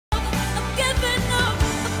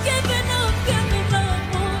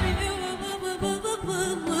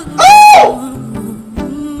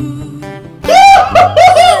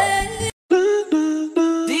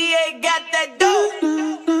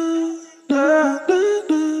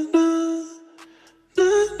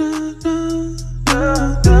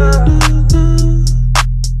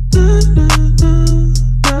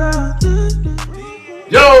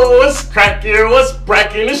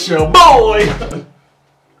your boy,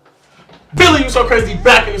 Billy, you so crazy,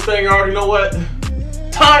 back in this thing. You already know what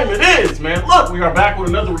time it is, man. Look, we are back with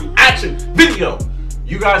another reaction video.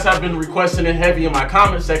 You guys have been requesting it heavy in my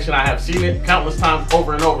comment section. I have seen it countless times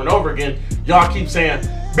over and over and over again. Y'all keep saying,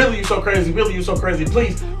 Billy, you so crazy, Billy, you so crazy.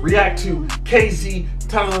 Please react to KZ.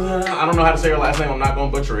 I don't know how to say her last name. I'm not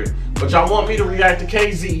going to butcher it. But y'all want me to react to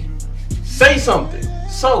KZ. Say something.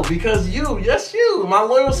 So, because you, yes you, my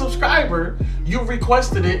loyal subscriber, you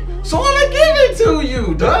requested it, so I'm gonna give it to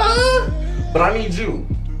you, duh! But I need you,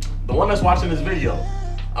 the one that's watching this video.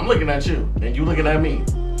 I'm looking at you, and you looking at me.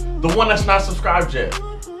 The one that's not subscribed yet.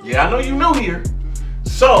 Yeah, I know you new here.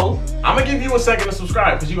 So, I'm gonna give you a second to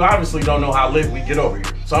subscribe, because you obviously don't know how lit we get over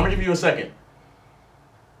here. So I'm gonna give you a second.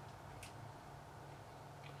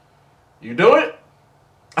 You do it?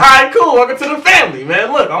 Alright, cool. Welcome to the family,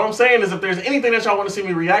 man. Look, all I'm saying is if there's anything that y'all want to see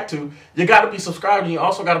me react to, you got to be subscribed and you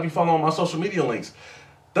also got to be following my social media links.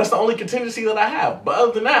 That's the only contingency that I have. But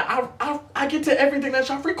other than that, I get to everything that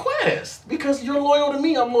y'all request. Because you're loyal to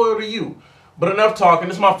me, I'm loyal to you. But enough talking.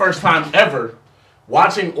 This is my first time ever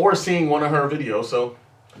watching or seeing one of her videos. So,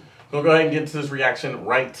 we'll go ahead and get into this reaction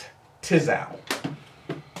right tizow.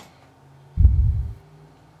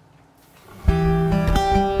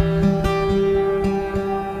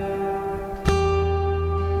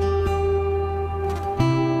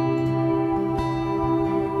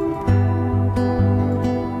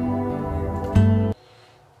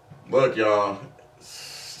 Look, y'all,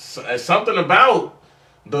 it's something about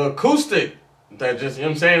the acoustic that just, you know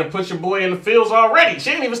what I'm saying, it puts your boy in the feels already. She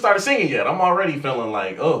ain't even started singing yet. I'm already feeling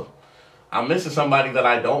like, oh, I'm missing somebody that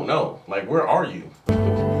I don't know. Like, where are you?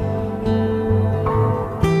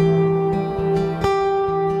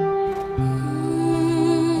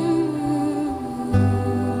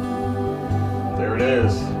 There it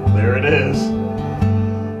is. There it is.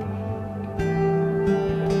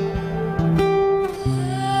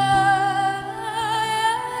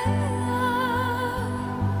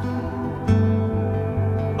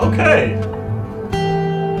 Okay.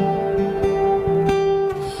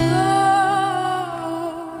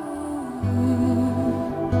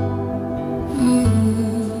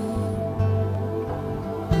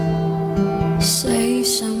 Say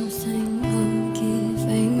something, I'm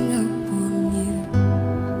giving up on you.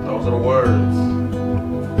 Those are the words.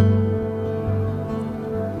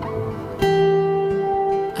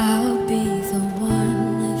 I'll be the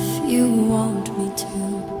one if you want me to.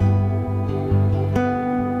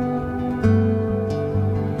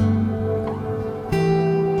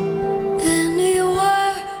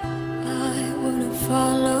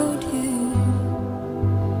 Followed you.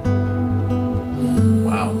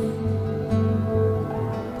 Wow.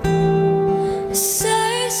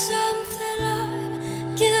 Say something,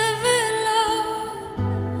 I'd give it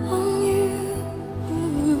all on you.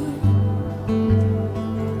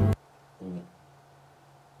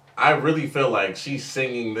 I really feel like she's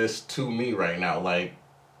singing this to me right now. Like,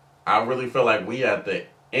 I really feel like we at the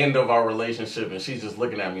end of our relationship and she's just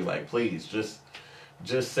looking at me like, please, just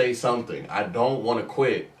say something. I don't want to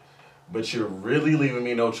quit, but you're really leaving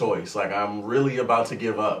me no choice. Like, I'm really about to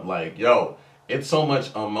give up. Like, yo, it's so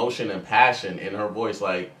much emotion and passion in her voice.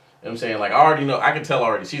 Like, you know what I'm saying? Like, I already know, I can tell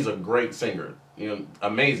already, she's a great singer. You know,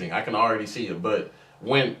 amazing. I can already see it. But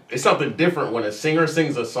when it's something different when a singer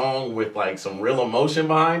sings a song with like some real emotion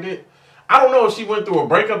behind it. I don't know if she went through a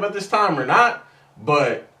breakup at this time or not,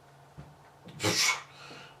 but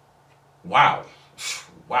wow.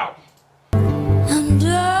 Wow. And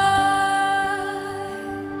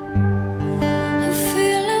I'm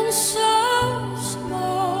feeling so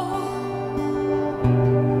small.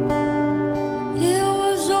 It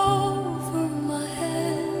was over my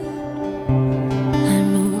head. I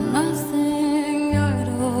know nothing at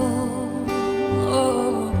all.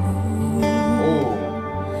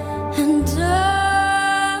 And I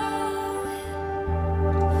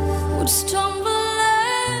would stumble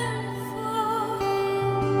and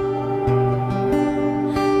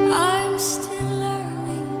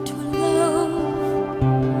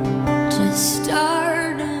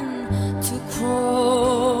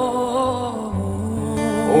fall.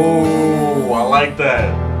 Oh, I like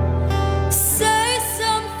that. Say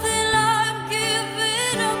something, I'm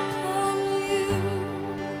giving up on you.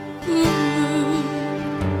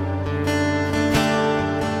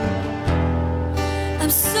 I'm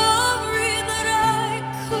sorry that I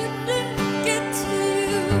couldn't get to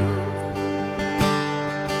you.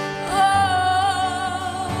 Oh,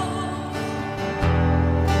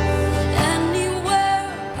 anywhere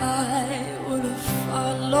I would have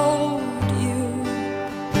followed you.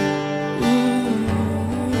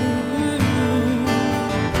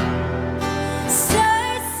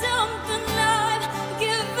 Say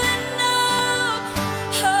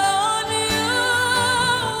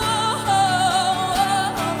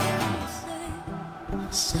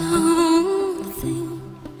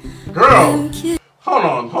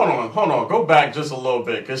back just a little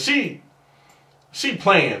bit, cause she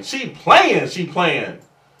playing.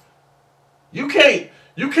 You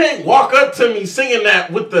can't walk up to me singing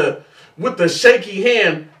that with the shaky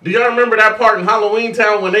hand. Do y'all remember that part in Halloween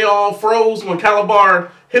Town when they all froze when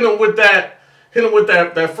Calabar hit them with that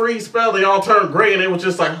freeze spell? They all turned gray and it was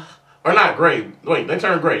just like, or not gray. Wait, they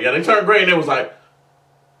turned gray. Yeah, they turned gray and it was like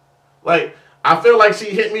I feel like she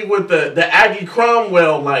hit me with the Aggie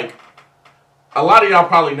Cromwell. Like, a lot of y'all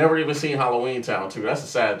probably never even seen Halloween Town too. That's the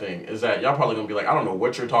sad thing, is that y'all probably gonna be like, I don't know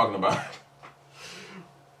what you're talking about.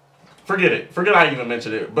 Forget it. Forget I even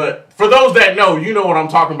mentioned it. But for those that know, you know what I'm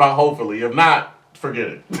talking about, hopefully. If not, forget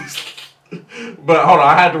it. But hold on,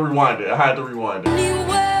 I had to rewind it.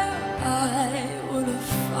 Anywhere I would have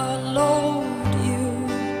followed you.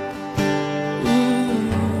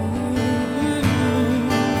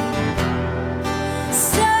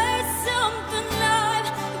 Say something, I've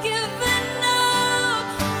given up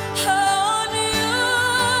on you.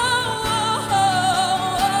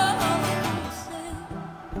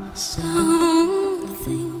 Say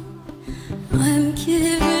something, I'm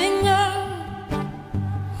giving up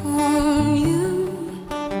on you.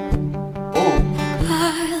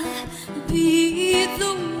 I'll be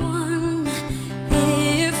the one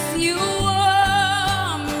if you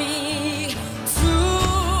want me to.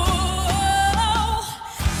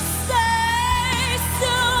 Say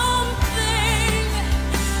something,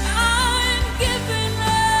 I'm giving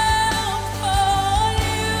up on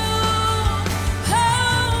you.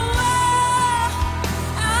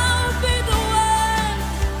 I'll be the one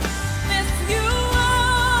if you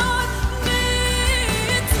want me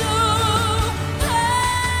to.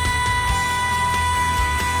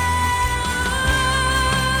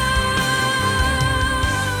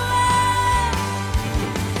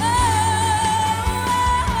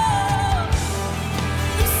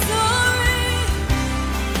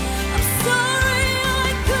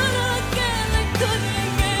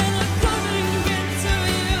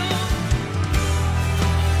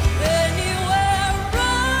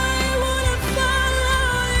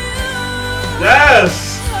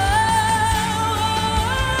 Yes.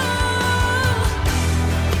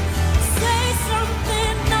 Say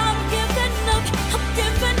something, I'm giving up, I'm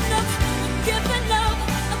giving up, I'm giving up,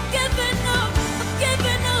 I'm giving up, I'm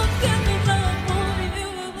giving up, giving up on you.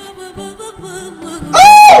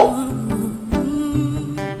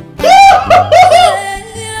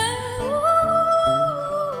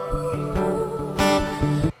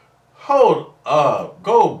 Hold up.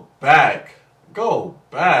 Go back.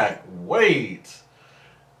 Wait.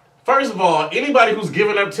 First of all, anybody who's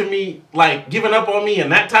giving up to me, like giving up on me in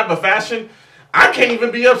that type of fashion, I can't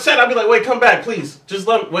even be upset. I'll be like, wait, come back, please. Just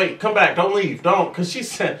wait, come back. Don't leave. Don't. Because she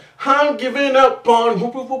said, I'm giving up on.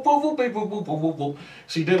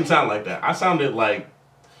 She didn't sound like that. I sounded like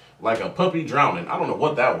a puppy drowning. I don't know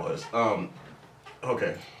what that was.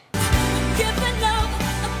 Okay. I'm giving up,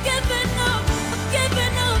 I'm giving up, I'm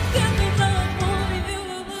giving up on you.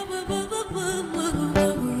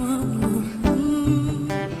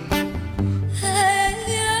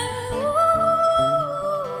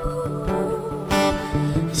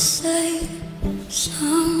 Say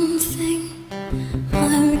something,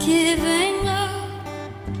 I'm giving up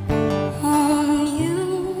on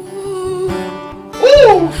you.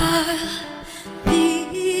 I'll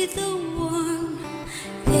be the one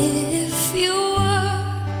if you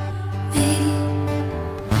want me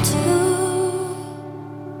to.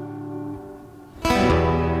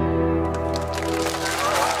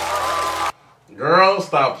 Girl,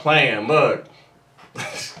 stop playing. Look.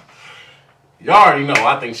 Y'all already know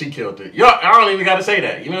I think she killed it. I don't even got to say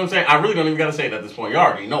that. You know what I'm saying? I really don't even got to say it at this point. Y'all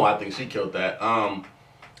already know I think she killed that.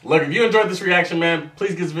 Look, if you enjoyed this reaction, man,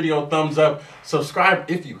 please give this video a thumbs up.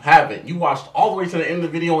 Subscribe if you haven't. You watched all the way to the end of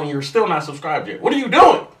the video and you're still not subscribed yet. What are you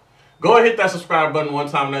doing? Go ahead, hit that subscribe button one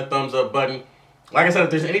time and that thumbs up button. Like I said,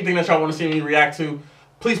 if there's anything that y'all want to see me react to,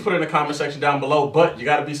 please put it in the comment section down below. But you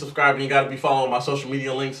got to be subscribed and you got to be following my social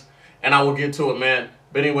media links. And I will get to it, man.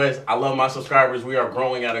 But anyways, I love my subscribers. We are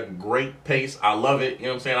growing at a great pace. I love it. You know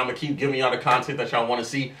what I'm saying? I'm going to keep giving y'all the content that y'all want to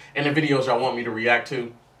see and the videos y'all want me to react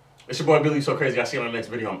to. It's your boy, BillyYouSoCrazy. I'll see you on the next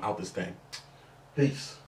video. I'm out this thing. Peace.